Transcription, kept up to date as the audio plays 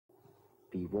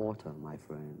be water, my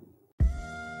friend.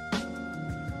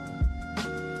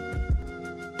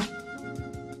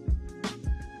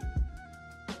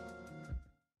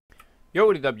 Yo,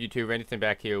 what is up YouTube? Randomson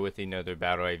back here with another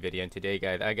Battlerite video, and today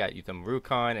guys I got you some Ruh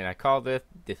Kaan, and I call this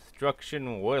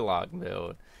Destruction Warlock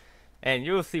build. And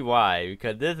you'll see why,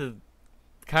 because this is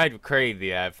kind of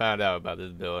crazy. I found out about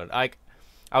this build. I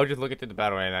was just looking through the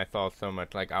Battlerite and I saw so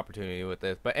much like opportunity with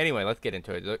this. But anyway, let's get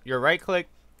into it. Your right click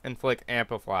and flick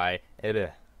amplify.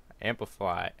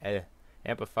 Amplify.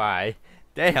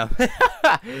 Damn.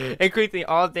 Increasing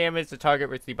all damage to target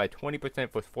received by 20%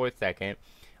 for 4 seconds.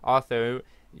 Also,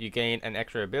 you gain an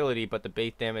extra ability, but the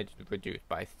base damage is reduced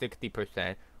by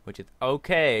 60%, which is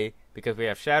okay because we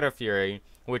have Shadow Fury,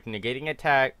 which negating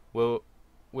attack will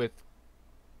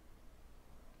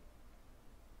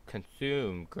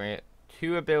consume grant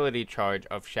 2 ability charge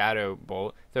of Shadow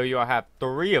Bolt, so you'll have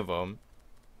 3 of them.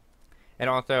 And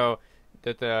also,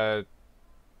 I'm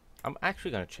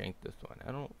actually gonna change this one.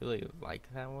 I don't really like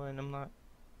that one.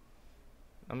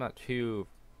 I'm not too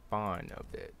fond of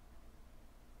it.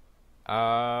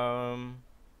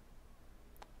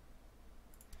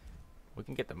 We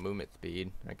can get the movement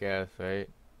speed, I guess, right?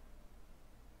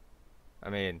 I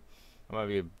mean, I'm gonna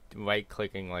be right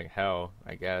clicking like hell,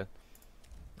 I guess.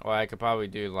 Or I could probably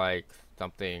do like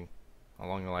something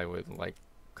along the line with like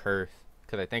curse,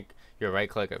 because I think your right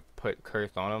click could put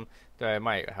curse on them, so it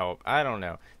might help. I don't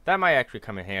know. That might actually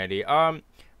come in handy.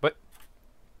 But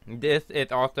this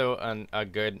is also a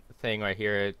good thing right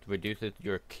here. It reduces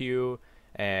your Q,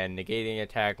 and negating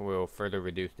attack will further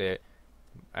reduce it.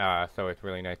 So it's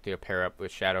really nice to pair up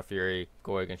with Shadow Fury.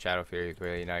 Gorg and Shadow Fury is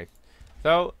really nice.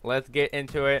 So let's get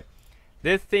into it.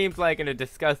 This seems like a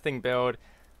disgusting build.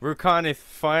 Ruh Kaan is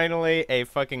finally a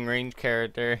fucking range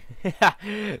character.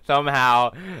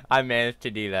 Somehow I managed to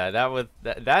do that.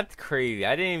 That's crazy.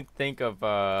 I didn't even think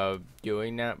of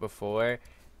doing that before.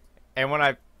 And when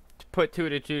I put 2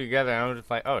 to 2 together, I was just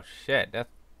like, oh shit, I'm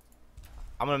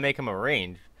gonna make him a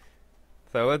range.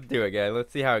 So let's do it, guys.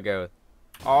 Let's see how it goes.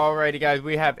 Alrighty, guys.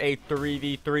 We have a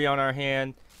 3v3 on our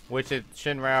hand, which is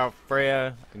Shinrao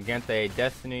Freya against a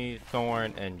Destiny,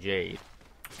 Thorn, and Jade.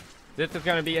 This is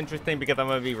going to be interesting because I'm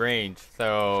going to be ranged,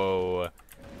 so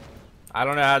I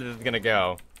don't know how this is going to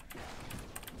go.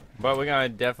 But we're going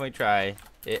to definitely try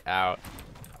it out.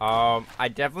 I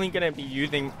definitely going to be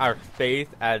using our space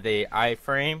as a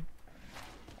iframe,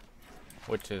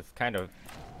 which is kind of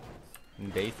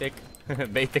basic.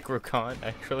 Basic Ruh Kaan,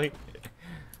 actually.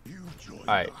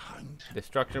 Alright,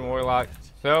 Destruction Warlock.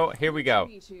 So, here we go.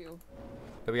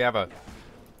 So we have a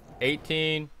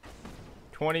 18,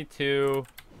 22.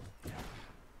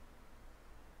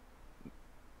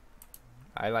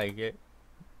 I like it.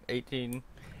 18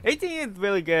 is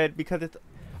really good because it's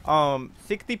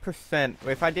 60%.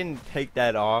 If I didn't take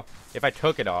that off, if I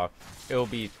took it off, it will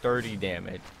be 30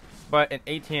 damage. But in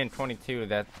 18 and 22,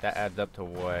 that adds up to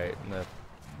what?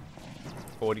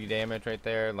 40 damage right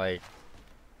there. Like,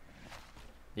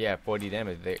 yeah, 40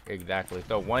 damage exactly.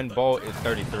 So 1 bolt is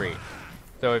 33.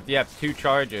 So if you have 2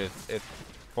 charges, it's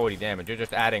 40 damage. You're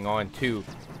just adding on 2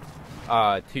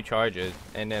 charges,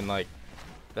 and then like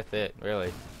that's it,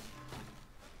 really.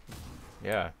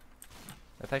 Yeah,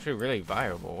 that's actually really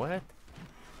viable. What? I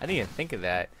didn't even think of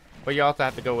that. But you also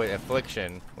have to go with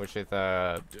Affliction, which is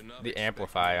the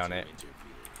amplify on it.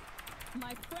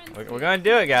 We're gonna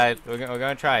do it, guys. We're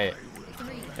gonna try it.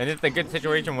 And it's a good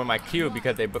situation with my Q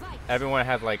because everyone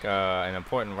has like an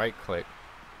important right click.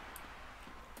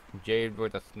 Jade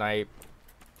with a snipe.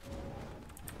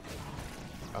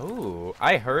 Oh,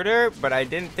 I heard her, but I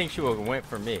didn't think she would went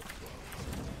for me.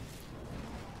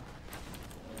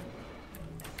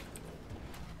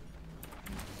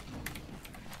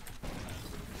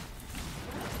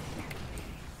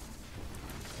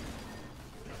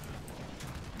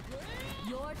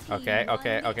 Okay.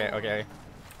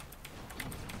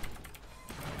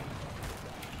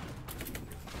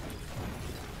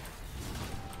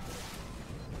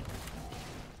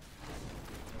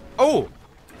 Oh!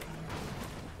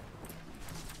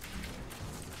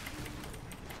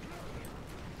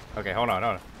 Okay, hold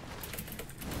on.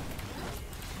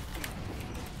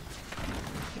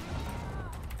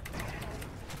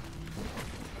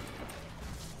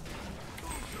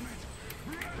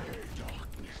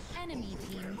 Enemy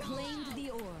team claimed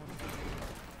the orb.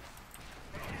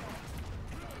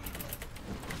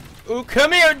 Ooh,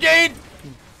 come here, Jade!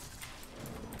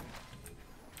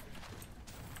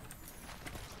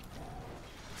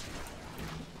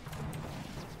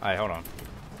 Alright, hold on.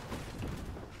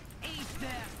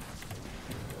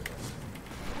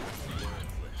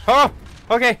 Oh!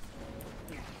 Okay!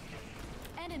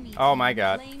 Oh my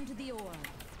god.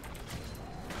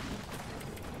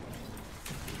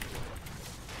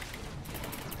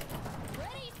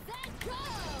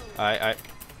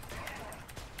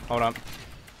 Hold on.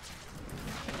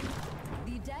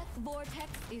 The death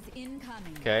vortex is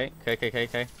incoming. Okay.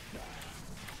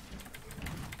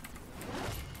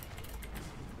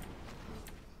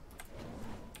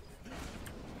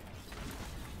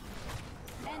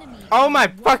 Enemy Oh my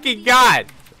team fucking 1v1. god!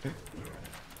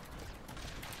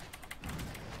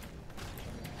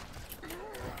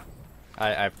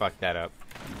 I fucked that up.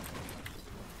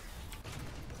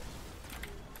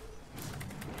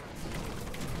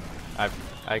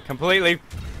 I completely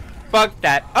fucked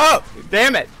that. Oh,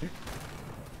 damn it!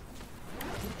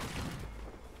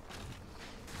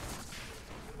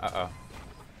 Uh-oh.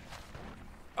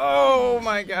 Oh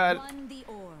my god. Won the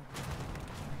orb.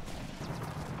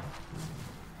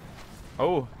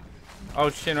 Oh. Oh,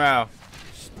 Shinrao.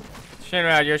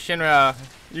 Shinrao, you're Shinrao.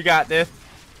 You got this.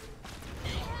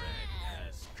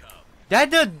 That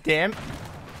does damn.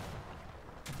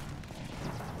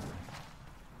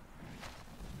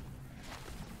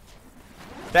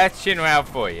 That's Shinrao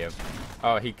for you.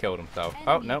 Oh, he killed himself.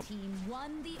 Oh, Enemy nope. team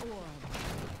won the orb.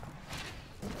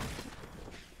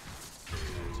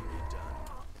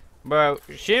 Bro,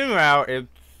 Shinrao is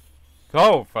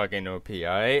so fucking OP,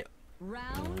 alright?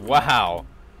 Round Wow.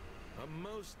 A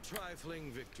most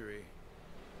trifling victory.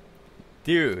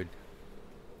 Dude.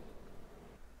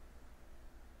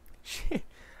 Shit.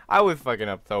 I was fucking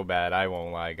up so bad, I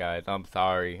won't lie, guys. I'm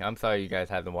sorry. I'm sorry you guys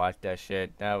had to watch that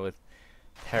shit. That was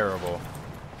terrible.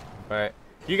 But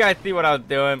you guys see what I was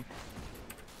doing?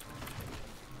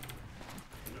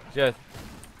 Just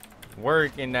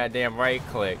working that damn right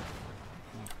click.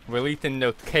 Releasing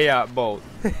those chaos bolts.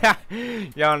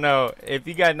 Y'all know, if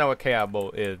you guys know what chaos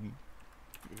bolt is,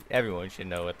 everyone should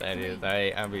know what that is.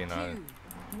 I'm being honest.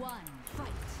 2, 1,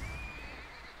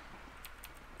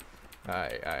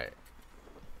 fight. Alright.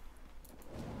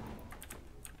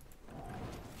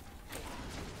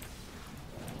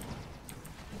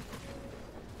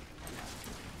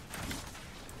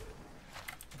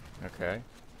 Okay.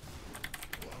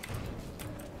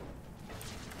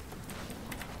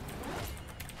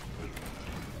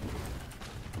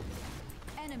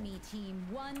 Enemy team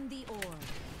won the orb.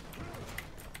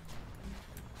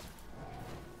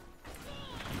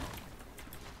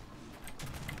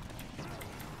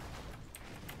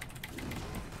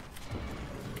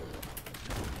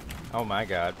 Oh my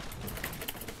god.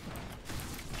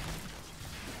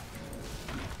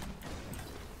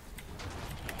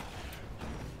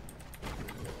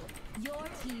 Your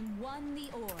team won the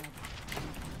orb.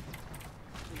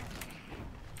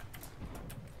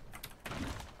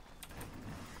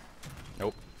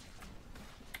 Nope.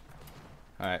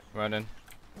 Alright, running.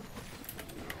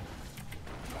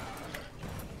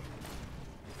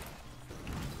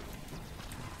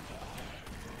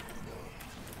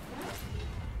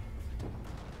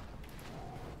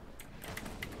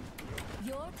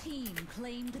 Your team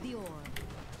claimed the orb.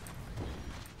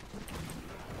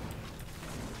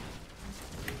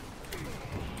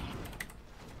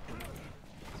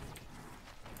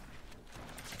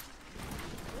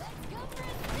 Let's go for a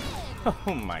spin.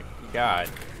 Oh my god.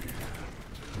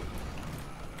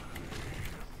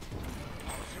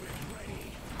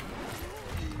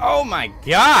 Oh my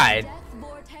god! Death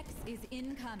vortex is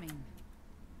incoming.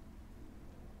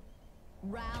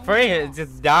 Round Frey is one.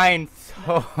 just dying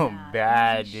so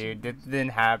bad, dude. This has been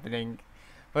happening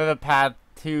for the past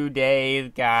 2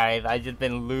 days, guys. I've just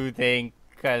been losing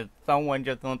because someone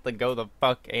just wants to go the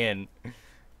fuck in.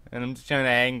 And I'm just trying to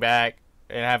hang back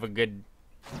and have a good...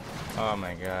 Oh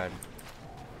my god.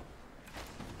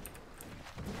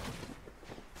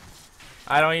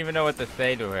 I don't even know what to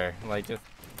say to her. Like, just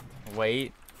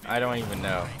wait. I don't even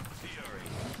know.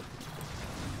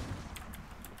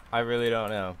 I really don't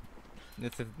know.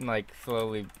 This is like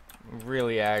slowly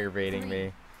really aggravating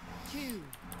me. 2,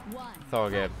 1. It's all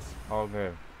good. All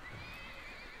good.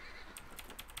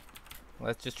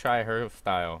 Let's just try her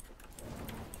style.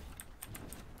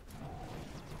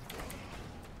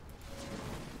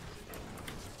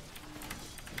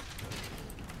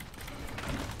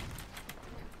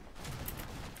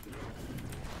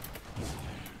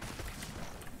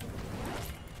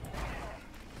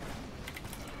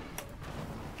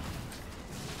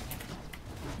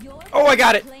 Your Oh, I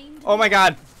got team it! claimed Oh my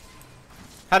god!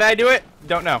 How did I do it?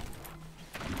 Don't know.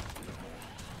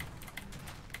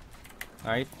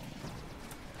 Alright.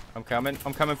 I'm coming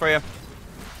for you.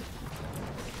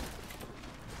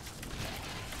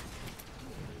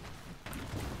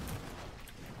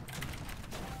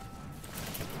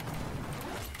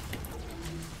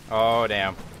 Oh,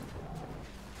 damn.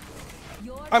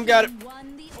 Your I'm got it. team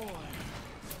won the orb.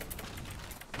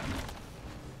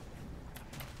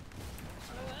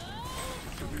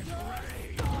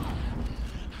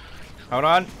 Hold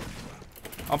on.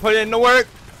 I'll put it in the work.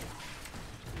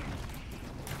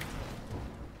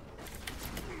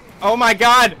 Oh my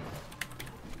god.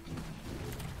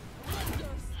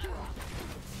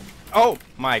 Oh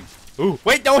my. Ooh,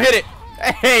 wait, don't hit it.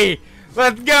 Hey,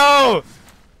 let's go.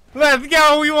 Let's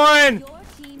go, we won. Your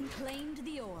team claimed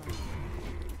the orb.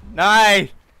 Nice.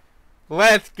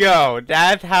 Let's go.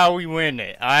 That's how we win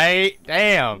it. Alright?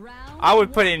 Damn. I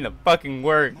would put it in the fucking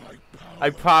work. I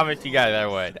promise you guys I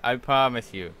would. I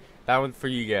promise you. That was for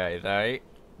you guys, alright?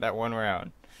 That one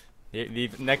round. The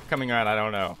next coming round, I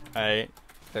don't know. Alright?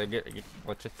 So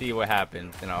let's just see what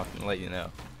happens, and I'll let you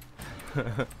know.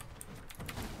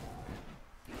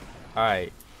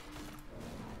 Alright.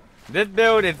 This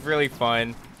build is really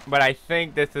fun, but I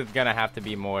think this is gonna have to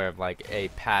be more of like a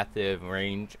passive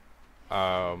range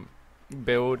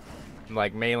build.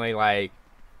 Like mainly like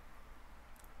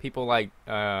people like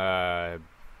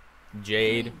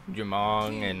Jade,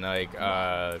 Jamong, and like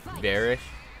Varish.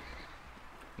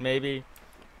 Maybe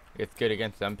it's good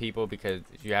against some people because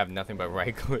you have nothing but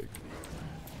right click.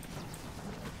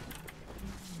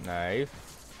 Nice.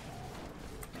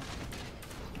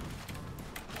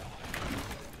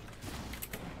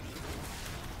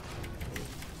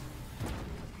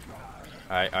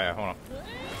 Alright, hold on.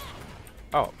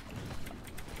 Oh.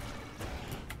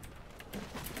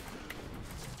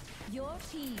 Your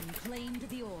team claimed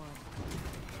the orb.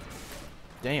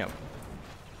 Damn.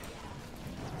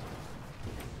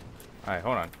 Alright,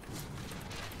 hold on.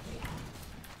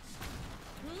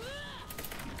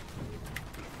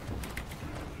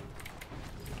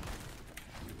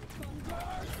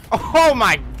 Oh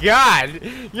my god!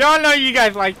 Y'all know you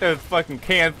guys like those fucking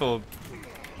canceled.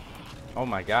 Oh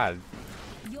my god.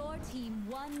 Your team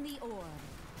won the orb.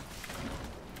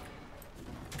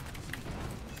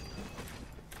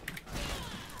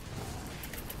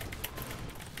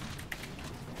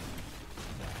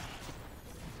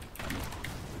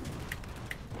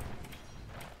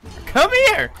 Come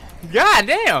here! God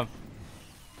damn!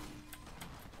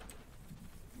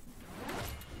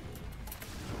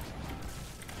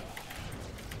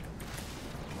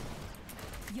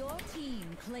 Your team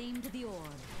claimed the orb.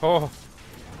 Oh.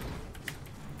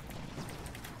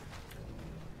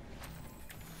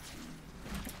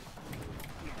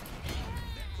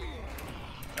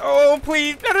 Oh,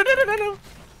 please! No, no, no, no, no, no!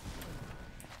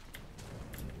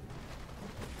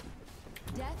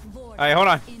 Death vortex Alright, hold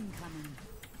on. incoming.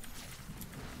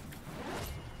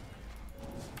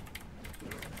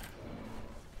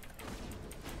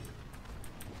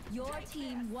 Your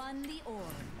team won the orb.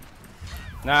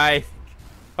 Nice.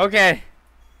 Okay.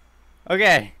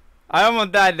 Okay. I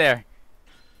almost died there.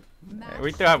 Match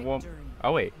We still have one. victory.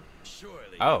 Oh, wait.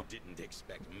 Surely Oh. you didn't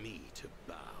expect me to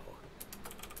bow.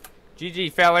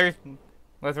 GG, fellers.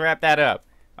 Let's wrap that up.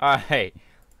 Alright.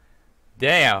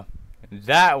 Damn.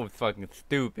 That was fucking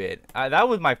stupid. That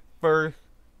was my first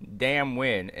damn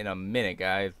win in a minute,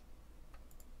 guys.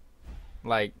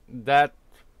 Like, that's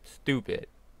stupid.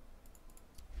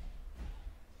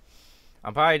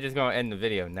 I'm probably just gonna end the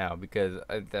video now because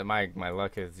my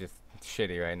luck is just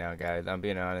shitty right now, guys. I'm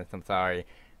being honest. I'm sorry.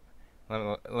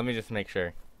 Let me just make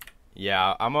sure.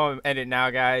 Yeah, I'm gonna end it now,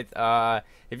 guys.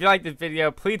 If you like this video,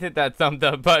 please hit that thumbs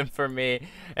up button for me,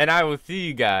 and I will see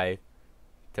you guys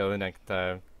till the next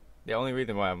time. The only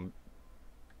reason why I'm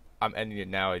ending it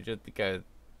now is just because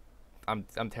I'm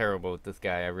terrible with this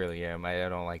guy. I really am. I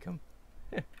don't like him.